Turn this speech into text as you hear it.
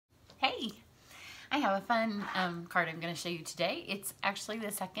I have a fun card I'm going to show you today. It's actually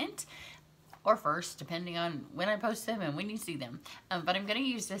the second or first, depending on when I post them and when you see them. But I'm going to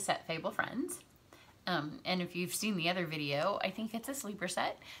use this set Fable Friends. And if you've seen the other video, I think it's a sleeper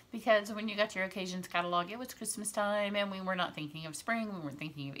set because when you got your occasions catalog, it was Christmas time and we were not thinking of spring, we weren't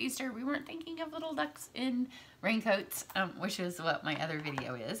thinking of Easter, we weren't thinking of little ducks in raincoats, which is what my other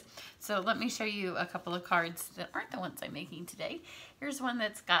video is. So let me show you a couple of cards that aren't the ones I'm making today. Here's one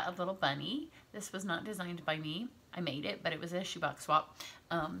that's got a little bunny. This was not designed by me. I made it, but it was a shoebox swap.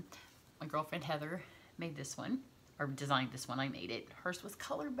 My girlfriend Heather made this one. Or designed this one. I made it. Hers was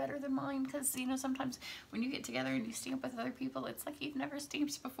colored better than mine because, you know, sometimes when you get together and you stamp with other people, it's like you've never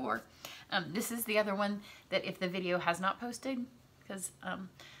stamped before. This is the other one that if the video has not posted, because I'm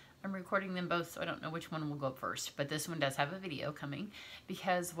recording them both, so I don't know which one will go up first, but this one does have a video coming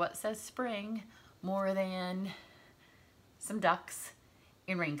because what says spring more than some ducks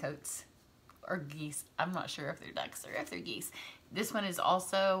in raincoats or geese? I'm not sure if they're ducks or if they're geese. This one is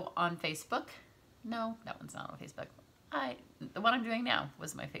also on Facebook. No, that one's not on Facebook. The one I'm doing now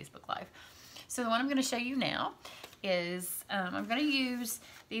was my Facebook Live. So the one I'm going to show you now is, I'm going to use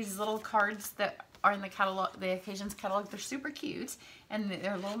these little cards that are in the catalog, the occasions catalog. They're super cute, and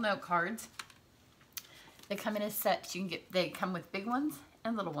they're little note cards. They come in a set. You can get. They come with big ones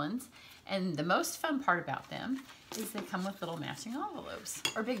and little ones. And the most fun part about them is they come with little matching envelopes,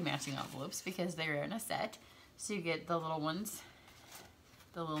 or big matching envelopes, because they're in a set. So you get the little ones.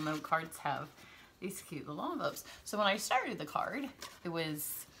 The little note cards have these cute little envelopes. So when I started the card, it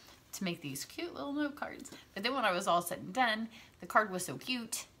was to make these cute little note cards. But then when I was all said and done, the card was so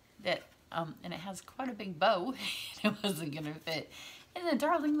cute that, and it has quite a big bow, it wasn't gonna fit in a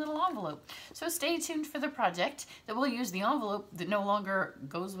darling little envelope. So stay tuned for the project that we'll use the envelope that no longer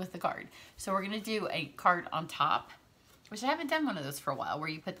goes with the card. So we're gonna do a card on top, which I haven't done one of those for a while, where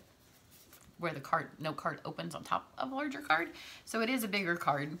you put, where the note card opens on top of a larger card. So it is a bigger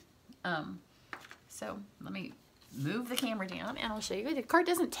card. So let me move the camera down and I'll show you. The card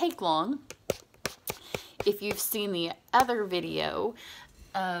doesn't take long. If you've seen the other video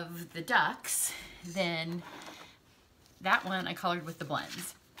of the ducks, then that one I colored with the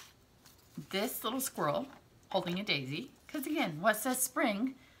blends. This little squirrel holding a daisy, because again, what says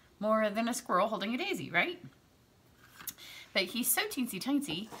spring more than a squirrel holding a daisy, right? But he's so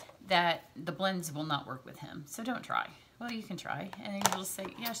teensy-tiny that the blends will not work with him, so don't try. Well, you can try, and then you'll say,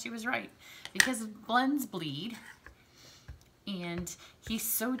 yeah, she was right. Because blends bleed, and he's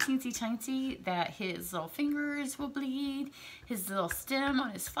so teensy-tiny that his little fingers will bleed, his little stem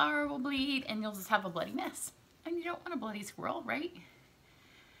on his flower will bleed, and you'll just have a bloody mess. And you don't want a bloody squirrel, right?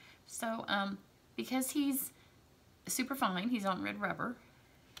 So, because he's super fine, he's on red rubber,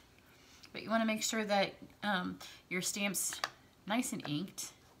 but you want to make sure that your stamp's nice and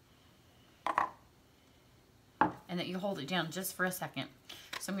inked, and that you hold it down just for a second.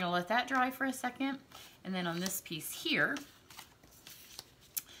 So I'm going to let that dry for a second, and then on this piece here,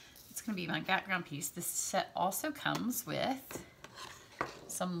 it's going to be my background piece. This set also comes with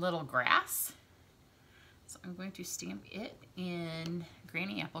some little grass. So I'm going to stamp it in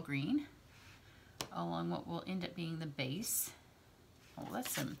Granny Apple Green along what will end up being the base. Oh,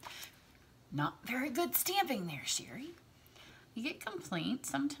 that's some not very good stamping there, Sherry. You get complaints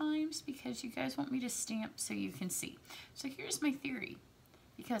sometimes because you guys want me to stamp so you can see. So here's my theory.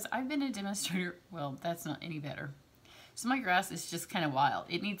 Because I've been a demonstrator, well, that's not any better. So my grass is just kind of wild.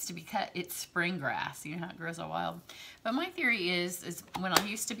 It needs to be cut. It's spring grass. You know how it grows all wild? But my theory is when I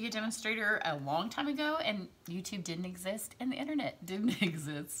used to be a demonstrator a long time ago and YouTube didn't exist and the internet didn't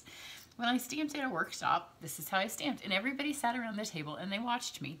exist, when I stamped at a workshop, this is how I stamped. And everybody sat around the table and they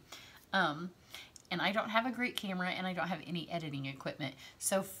watched me. And I don't have a great camera and I don't have any editing equipment.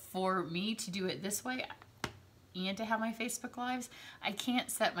 So for me to do it this way and to have my Facebook Lives, I can't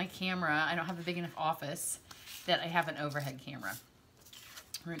set my camera. I don't have a big enough office that I have an overhead camera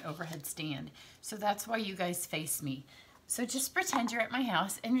or an overhead stand. So that's why you guys face me. So just pretend you're at my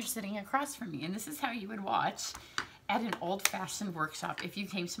house and you're sitting across from me. And this is how you would watch at an old-fashioned workshop if you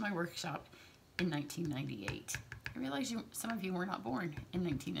came to my workshop in 1998. I realize some of you were not born in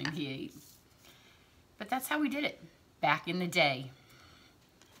 1998. But that's how we did it back in the day.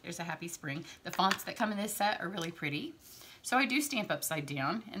 There's a happy spring. The fonts that come in this set are really pretty. So I do stamp upside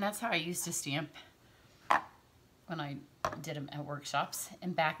down, and that's how I used to stamp when I did them at workshops.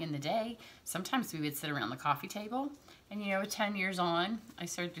 And back in the day, sometimes we would sit around the coffee table, and you know, 10 years on, I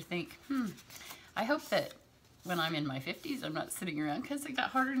started to think, I hope that when I'm in my 50s, I'm not sitting around because it got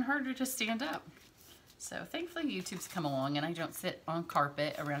harder and harder to stand up. So thankfully YouTube's come along and I don't sit on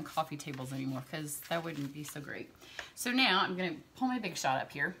carpet around coffee tables anymore because that wouldn't be so great. So now I'm going to pull my Big Shot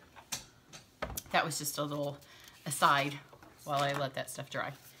up here that was just a little aside while I let that stuff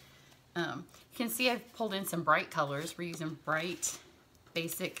dry. You can see I've pulled in some bright colors. We're using bright,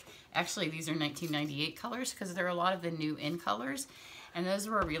 basic, actually these are 1998 colors because there are a lot of the new in colors, and those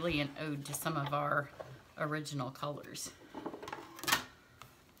were really an ode to some of our original colors.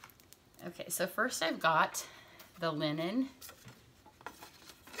 Okay, so first I've got the linen,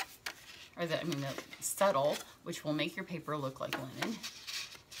 or the subtle, which will make your paper look like linen,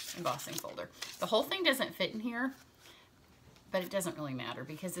 embossing folder. The whole thing doesn't fit in here, but it doesn't really matter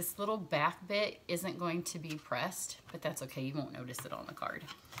because this little back bit isn't going to be pressed, but that's okay, you won't notice it on the card.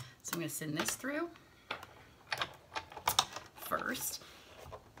 So I'm going to send this through first.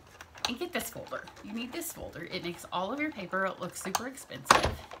 And get this folder. You need this folder. It makes all of your paper look super expensive.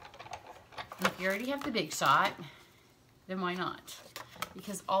 And if you already have the Big Shot, then why not?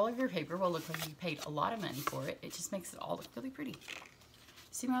 Because all of your paper will look like you paid a lot of money for it. It just makes it all look really pretty.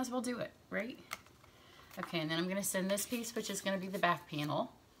 So you might as well do it, right? Okay, and then I'm going to send this piece, which is going to be the back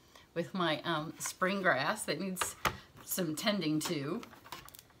panel, with my spring grass that needs some tending to.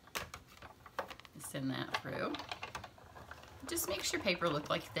 Send that through. Just makes your paper look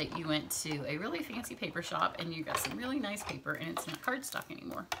like that you went to a really fancy paper shop and you got some really nice paper and it's not cardstock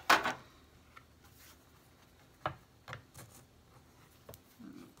anymore.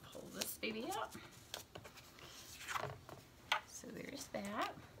 Pull this baby out. So there's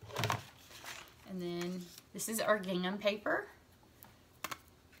that. And then this is our gingham paper.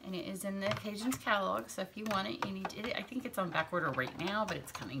 And it is in the Occasions catalog, so if you want it, you need it. I think it's on back order right now, but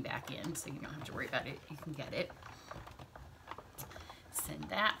it's coming back in, so you don't have to worry about it. You can get it. Send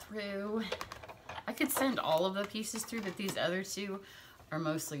that through. I could send all of the pieces through, but these other two are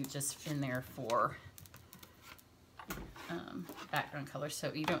mostly just in there for background color,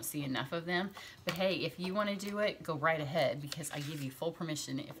 so you don't see enough of them. But hey, if you want to do it, go right ahead, because I give you full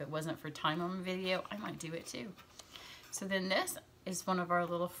permission. If it wasn't for time on the video, I might do it too. So then this is one of our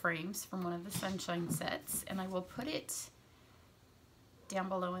little frames from one of the sunshine sets, and I will put it down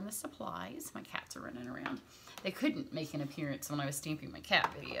below in the supplies. My cats are running around. They couldn't make an appearance when I was stamping my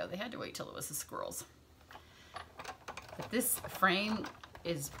cat video. They had to wait till it was the squirrels. But this frame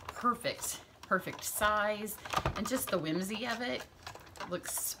is perfect size, and just the whimsy of it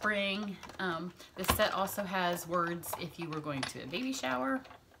looks spring. This set also has words if you were going to a baby shower.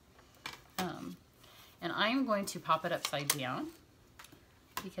 And I'm going to pop it upside down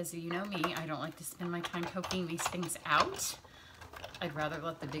because you know me, I don't like to spend my time poking these things out. I'd rather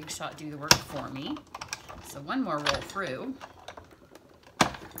let the Big Shot do the work for me. So one more roll through,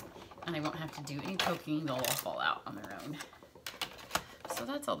 and I won't have to do any poking. They'll all fall out on their own. So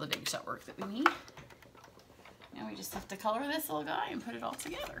that's all the Big Shot work that we need. Now we just have to color this little guy and put it all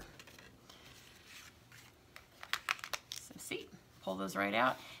together. So see, pull those right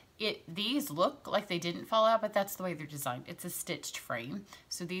out. These look like they didn't fall out, but that's the way they're designed. It's a stitched frame,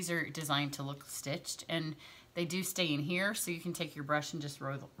 so these are designed to look stitched, and they do stay in here, so you can take your brush and just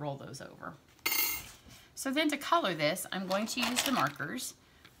roll those over. So then to color this, I'm going to use the markers,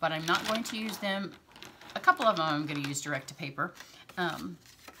 but I'm not going to use them. A couple of them I'm going to use direct to paper,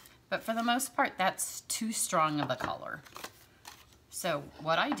 but for the most part, that's too strong of a color. So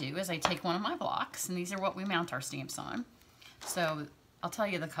what I do is I take one of my blocks, and these are what we mount our stamps on. So I'll tell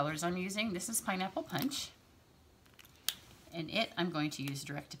you the colors I'm using. This is Pineapple Punch, and I'm going to use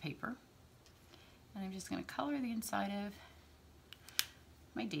direct to paper. And I'm just going to color the inside of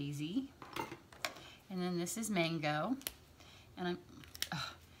my daisy. And then this is Mango, and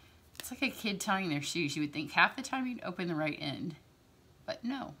it's like a kid tying their shoes. You would think half the time you'd open the right end, but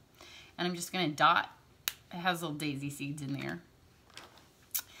no. And I'm just going to dot. It has little daisy seeds in there.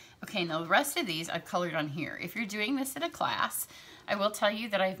 Okay, now the rest of these I've colored on here. If you're doing this at a class, I will tell you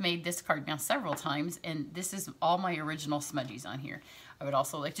that I've made this card now several times, and this is all my original smudgies on here. I would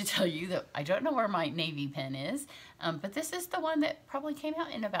also like to tell you that I don't know where my navy pen is, but this is the one that probably came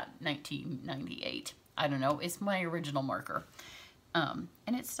out in about 1998. I don't know, it's my original marker, and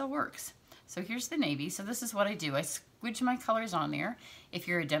it still works. So here's the navy. So this is what I do. I squidge my colors on there. If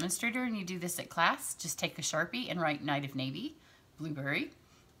you're a demonstrator and you do this at class, just take a Sharpie and write Night of Navy, Blueberry,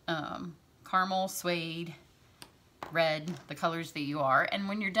 Caramel, Suede, Red, the colors that you are. And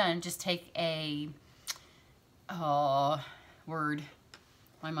when you're done, just take a word.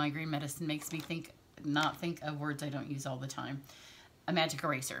 My migraine medicine makes me not think of words I don't use all the time. A magic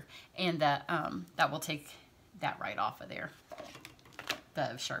eraser. And that will take that right off of there.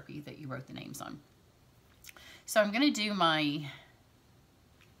 The Sharpie that you wrote the names on. So I'm going to do my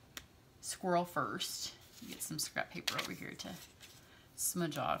squirrel first. Get some scrap paper over here to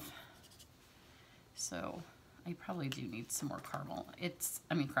smudge off. So I probably do need some more caramel.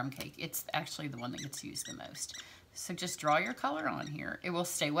 Crumb cake. It's actually the one that gets used the most. So just draw your color on here. It will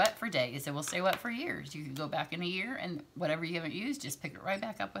stay wet for days. It will stay wet for years. You can go back in a year and whatever you haven't used, just pick it right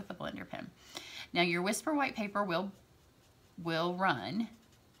back up with a blender pen. Now your Whisper White paper will run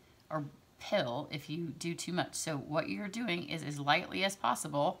or pill if you do too much. So what you're doing is as lightly as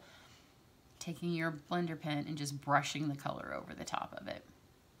possible, taking your blender pen and just brushing the color over the top of it.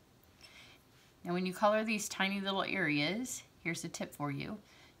 Now when you color these tiny little areas, here's a tip for you.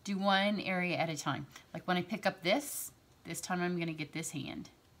 Do one area at a time. Like when I pick up this time I'm gonna get this hand.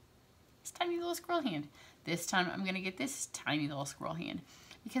 This tiny little squirrel hand. This time I'm gonna get this tiny little squirrel hand.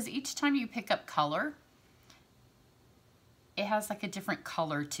 Because each time you pick up color, it has like a different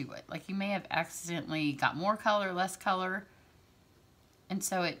color to it. Like you may have accidentally got more color, less color. And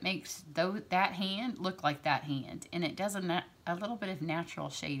so it makes that hand look like that hand. And it does a little bit of natural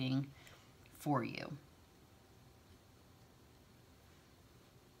shading for you.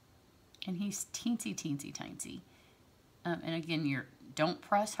 And he's teensy, teensy, teensy. And again, don't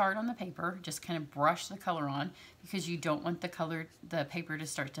press hard on the paper. Just kind of brush the color on because you don't want the paper to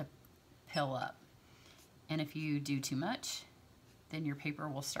start to pill up. And if you do too much, then your paper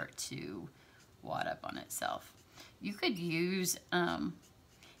will start to wad up on itself. You could use,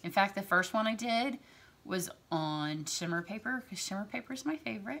 in fact, the first one I did was on shimmer paper because shimmer paper is my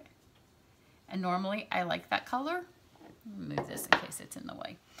favorite. And normally I like that color. Move this in case it's in the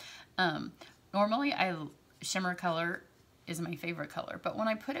way. Normally shimmer color is my favorite color, but when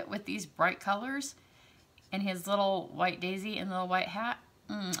I put it with these bright colors and his little white daisy and little white hat,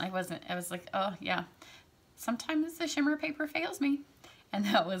 I was like, oh yeah, sometimes the shimmer paper fails me. And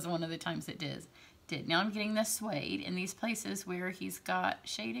that was one of the times it did. Now I'm getting the suede in these places where he's got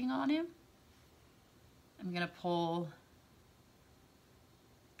shading on him. I'm gonna pull,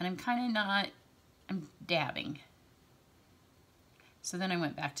 and I'm dabbing. So then I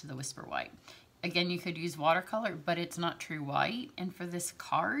went back to the Whisper White. Again, you could use watercolor, but it's not true white. And for this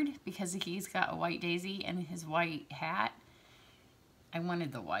card, because he's got a white daisy and his white hat, I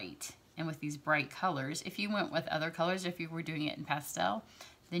wanted the white. And with these bright colors, if you went with other colors, if you were doing it in pastel,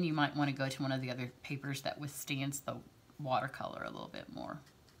 then you might want to go to one of the other papers that withstands the watercolor a little bit more.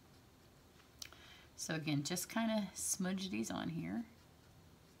 So again, just kind of smudge these on here.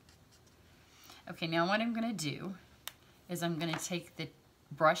 Okay, now what I'm going to do is I'm going to take the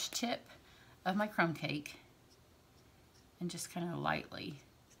brush tip of my crumb cake and just kind of lightly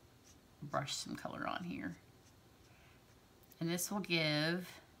brush some color on here. And this will give,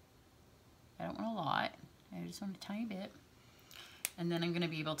 I don't want a lot, I just want a tiny bit. And then I'm going to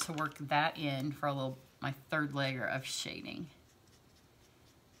be able to work that in for my third layer of shading.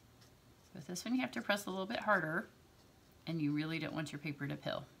 With this one you have to press a little bit harder and you really don't want your paper to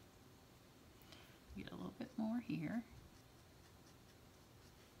pill. Get a little bit more here.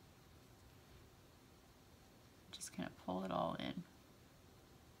 Just kind of pull it all in.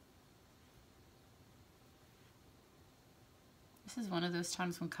 This is one of those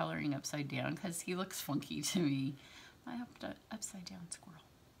times when coloring upside down because he looks funky to me. I have to upside down squirrel.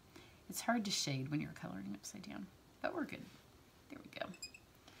 It's hard to shade when you're coloring upside down, but we're good. There we go.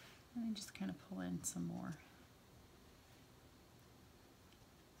 And then just kind of pull in some more.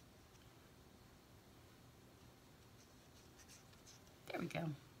 There we go.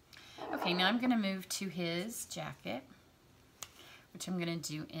 Okay, now I'm going to move to his jacket, which I'm going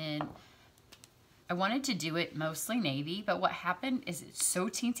to do in, I wanted to do it mostly navy, but what happened is it's so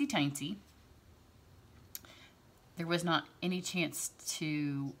teensy tiny, there was not any chance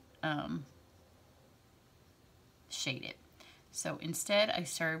to shade it. So instead I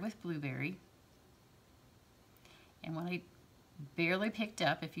started with blueberry, and when I barely picked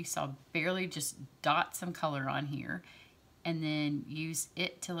up, if you saw, barely just dot some color on here, and then use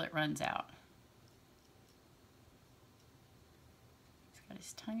it till it runs out. He's got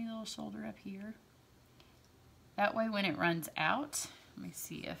his tiny little shoulder up here. That way when it runs out, let me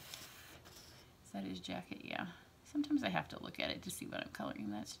see if, is that his jacket? Yeah. Sometimes I have to look at it to see what I'm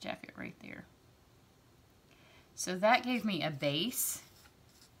coloring. That's jacket right there. So that gave me a base,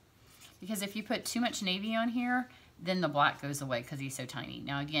 because if you put too much navy on here, then the black goes away because he's so tiny.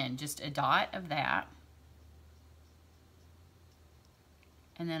 Now again, just a dot of that.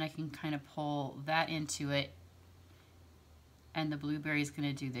 And then I can kind of pull that into it, and the blueberry is going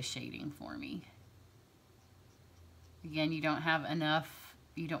to do the shading for me. Again, you don't have enough,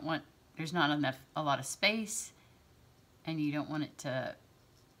 you don't want, there's not enough, a lot of space, and you don't want it to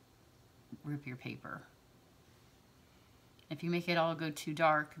rip your paper. If you make it all go too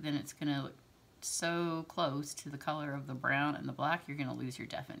dark, then it's going to look so close to the color of the brown and the black, you're going to lose your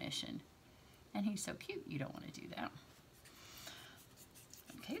definition. And he's so cute, you don't want to do that.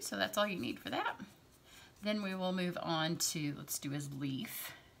 Okay, so that's all you need for that. Then we will move on to, let's do his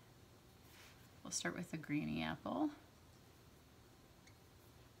leaf. We'll start with the greeny apple.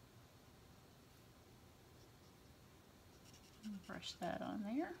 Brush that on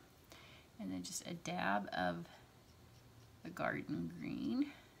there. And then just a dab of the garden green.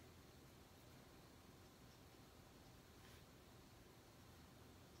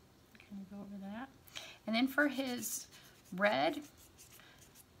 Kind of go over that. And then for his red,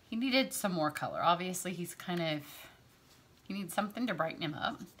 he needed some more color. Obviously he needs something to brighten him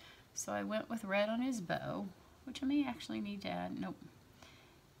up. So I went with red on his bow, which I may actually need to add. Nope.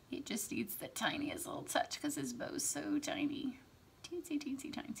 He just needs the tiniest little touch because his bow's so tiny. Teensy,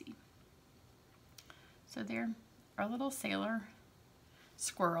 teensy, tiny. So there, our little sailor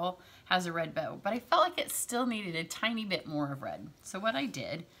squirrel has a red bow, but I felt like it still needed a tiny bit more of red. So what I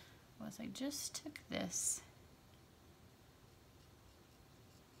did was I just took this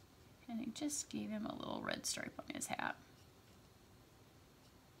and I just gave him a little red stripe on his hat.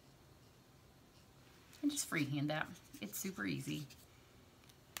 And just freehand that. It's super easy.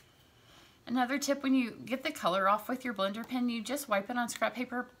 Another tip, when you get the color off with your blender pen, you just wipe it on scrap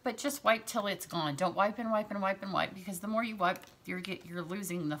paper, but just wipe till it's gone. Don't wipe and wipe and wipe and wipe, because the more you wipe, you're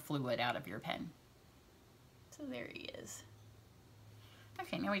losing the fluid out of your pen. So there he is.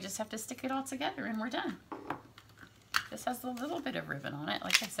 Okay, now we just have to stick it all together and we're done. This has a little bit of ribbon on it.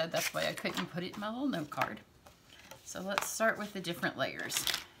 Like I said, that's why I couldn't put it in my little note card. So let's start with the different layers.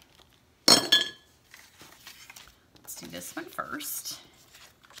 Let's do this one first.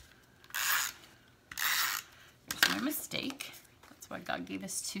 Here's my mistake. That's why God gave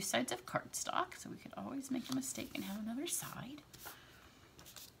us two sides of cardstock, so we could always make a mistake and have another side.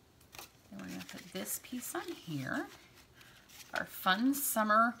 Then we're going to put this piece on here. Our fun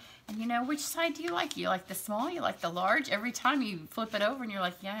summer, and you know, which side do you like? You like the small, you like the large? Every time you flip it over and you're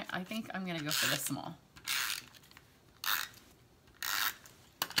like, yeah, I think I'm gonna go for the small.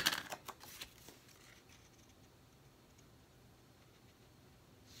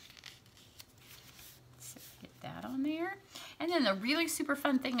 So get that on there. And then the really super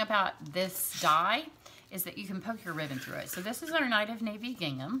fun thing about this die is that you can poke your ribbon through it. So this is our Night of Navy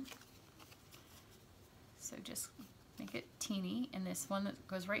gingham. So just make it teeny, and this one that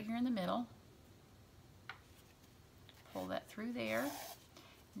goes right here in the middle. Pull that through there,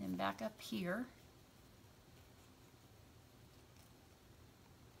 and then back up here.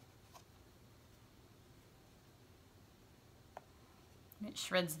 And it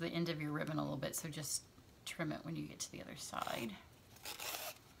shreds the end of your ribbon a little bit, so just trim it when you get to the other side.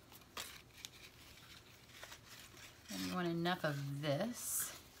 And you want enough of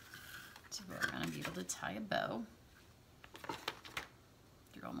this to where we're going to be able to tie a bow.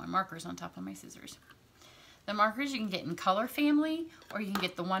 All my markers on top of my scissors. The markers you can get in color family, or you can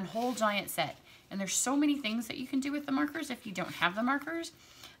get the one whole giant set. And there's so many things that you can do with the markers if you don't have the markers.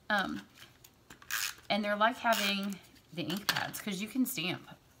 And they're like having the ink pads, because you can stamp.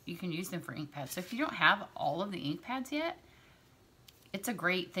 You can use them for ink pads. So if you don't have all of the ink pads yet, it's a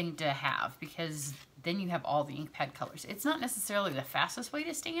great thing to have, because then you have all the ink pad colors. It's not necessarily the fastest way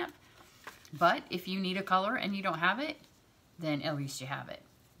to stamp, but if you need a color and you don't have it, then at least you have it.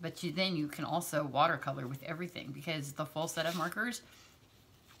 But then you can also watercolor with everything, because the full set of markers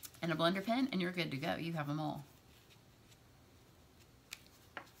and a blender pen, and you're good to go. You have them all.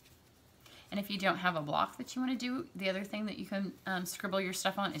 And if you don't have a block that you want to do, the other thing that you can scribble your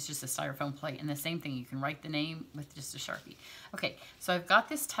stuff on is just a styrofoam plate. And the same thing, you can write the name with just a Sharpie. Okay, so I've got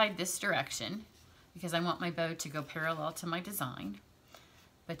this tied this direction because I want my bow to go parallel to my design.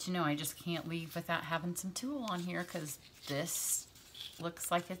 But you know, I just can't leave without having some tulle on here, because this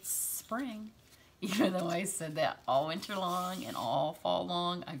looks like it's spring. Even though I said that all winter long and all fall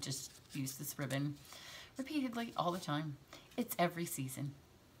long, I've just used this ribbon repeatedly all the time. It's every season.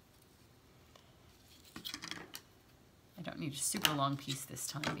 I don't need a super long piece this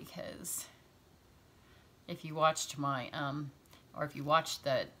time, because if you watched my, or if you watched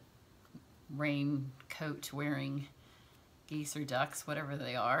the raincoat wearing geese or ducks, whatever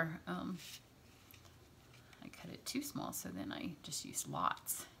they are, I cut it too small, so then I just used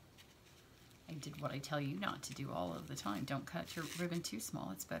lots. I did what I tell you not to do all of the time. Don't cut your ribbon too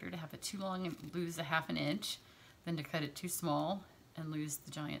small. It's better to have it too long and lose a ½ inch than to cut it too small and lose the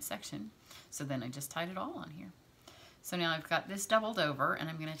giant section. So then I just tied it all on here. So now I've got this doubled over, and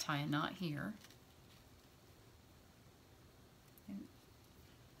I'm going to tie a knot here. And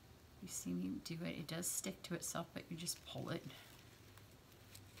you see me do it. It does stick to itself, but you just pull it.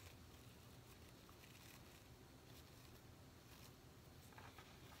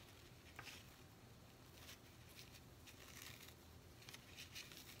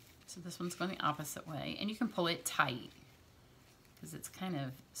 So this one's going the opposite way, and you can pull it tight because it's kind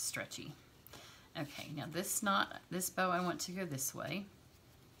of stretchy. Okay, now this bow I want to go this way,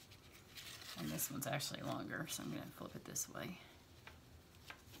 and this one's actually longer, so I'm going to flip it this way.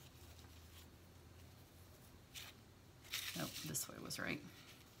 Nope, this way was right.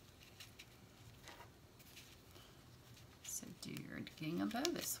 So do your gingham bow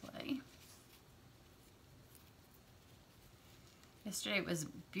this way. Yesterday it was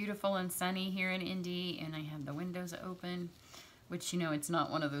beautiful and sunny here in Indy, and I had the windows open, which, you know, it's not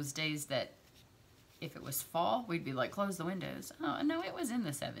one of those days that if it was fall, we'd be like, close the windows. Oh, no, it was in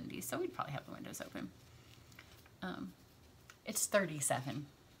the 70s, so we'd probably have the windows open. It's 37.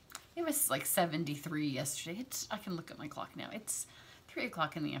 It was like 73 yesterday. I can look at my clock now. It's 3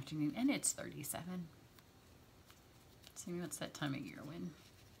 o'clock in the afternoon, and it's 37. See, what's that time of year when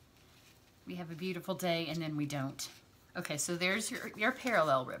we have a beautiful day and then we don't. Okay, so there's your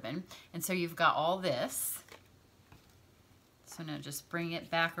parallel ribbon, and so you've got all this. So now just bring it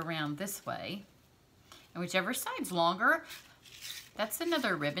back around this way, and whichever side's longer, that's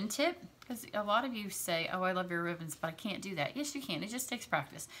another ribbon tip, because a lot of you say, oh, I love your ribbons, but I can't do that. Yes, you can. It just takes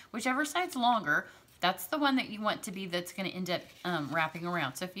practice. Whichever side's longer, that's the one that you want to be that's going to end up wrapping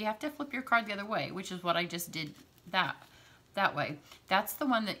around. So if you have to flip your card the other way, which is what I just did that way, that's the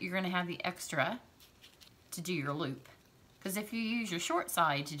one that you're going to have the extra to do your loop. Because if you use your short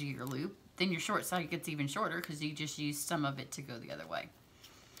side to do your loop, then your short side gets even shorter because you just use some of it to go the other way.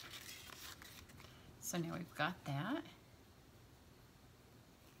 So now we've got that.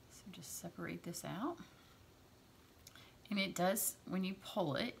 So just separate this out. And it does, when you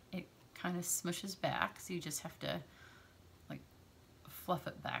pull it, it kind of smushes back. So you just have to like fluff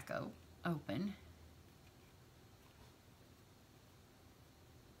it back open.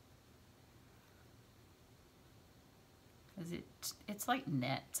 It's like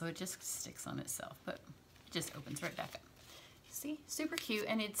net, so it just sticks on itself, but it just opens right back up. See, super cute.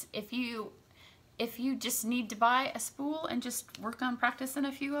 And it's if you just need to buy a spool and just work on practicing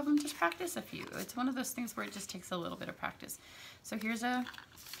a few of them, just practice a few. It's one of those things where it just takes a little bit of practice. So here's I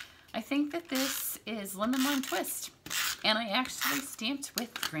think that this is Lemon Lime Twist, and I actually stamped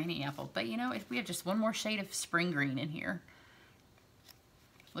with Granny Apple. But you know, if we have just one more shade of spring green in here.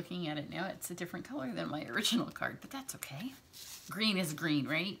 Looking at it now, it's a different color than my original card, but that's okay. Green is green,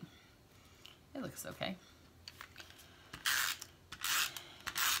 right? It looks okay.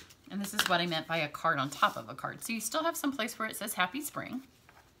 And this is what I meant by a card on top of a card. So you still have some place where it says Happy Spring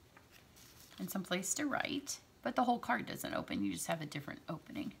and some place to write, but the whole card doesn't open. You just have a different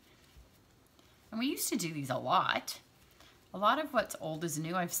opening. And we used to do these a lot. A lot of what's old is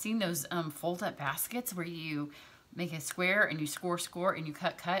new. I've seen those fold-up baskets where you make a square and you score and you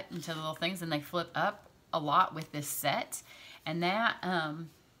cut into the little things, and they flip up a lot with this set. And that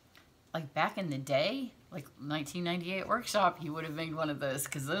like back in the day, like 1998 workshop, you would have made one of those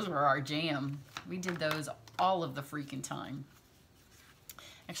because those were our jam. We did those all of the freaking time.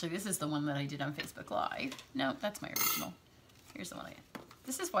 Actually, this is the one that I did on Facebook Live. No, that's my original. Here's the one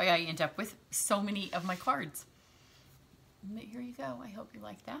this is why I end up with so many of my cards. But here you go. I hope you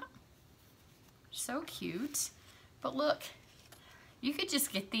like that. So cute. But look, you could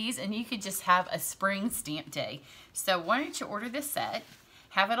just get these and you could just have a spring stamp day. So why don't you order this set,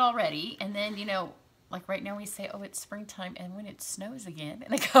 have it all ready, and then, you know, like right now we say, oh, it's springtime, and when it snows again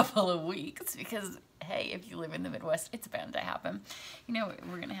in a couple of weeks, because, hey, if you live in the Midwest, it's bound to happen. You know,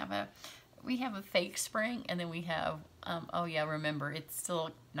 we're going to have we have a fake spring, and then we have, oh yeah, remember, it's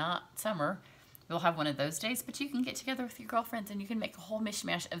still not summer. We'll have one of those days, but you can get together with your girlfriends and you can make a whole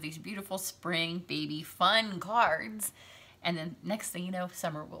mishmash of these beautiful spring baby fun cards. And then next thing you know,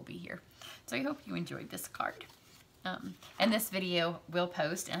 summer will be here. So I hope you enjoyed this card. And this video will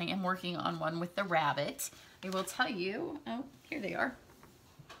post, and I am working on one with the rabbit. I will tell you, oh, here they are.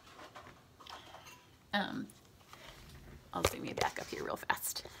 I'll zoom you back up here real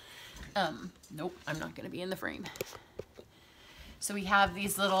fast. Nope, I'm not gonna be in the frame. So we have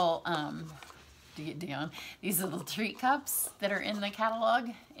these little, to get down, these little treat cups that are in the catalog.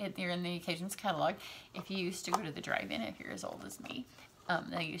 They're in the Occasions catalog. If you used to go to the drive-in, if you're as old as me,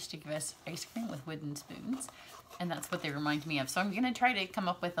 they used to give us ice cream with wooden spoons, and that's what they remind me of. So I'm gonna try to come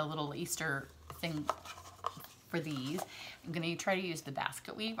up with a little Easter thing for these. I'm gonna try to use the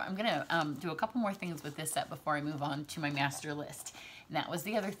basket weave. I'm gonna do a couple more things with this set before I move on to my master list. And that was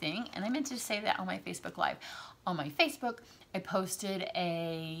the other thing, and I meant to say that on my Facebook Live. On my Facebook, I posted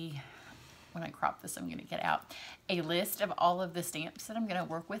a when I crop this, I'm going to get out a list of all of the stamps that I'm going to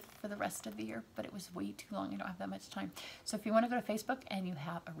work with for the rest of the year, but it was way too long. I don't have that much time. So if you want to go to Facebook and you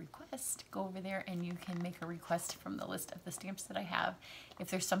have a request, go over there and you can make a request from the list of the stamps that I have if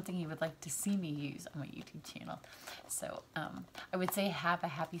there's something you would like to see me use on my YouTube channel. So I would say have a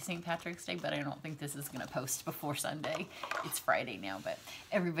happy St. Patrick's Day, but I don't think this is going to post before Sunday. It's Friday now, but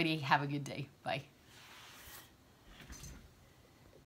everybody have a good day. Bye.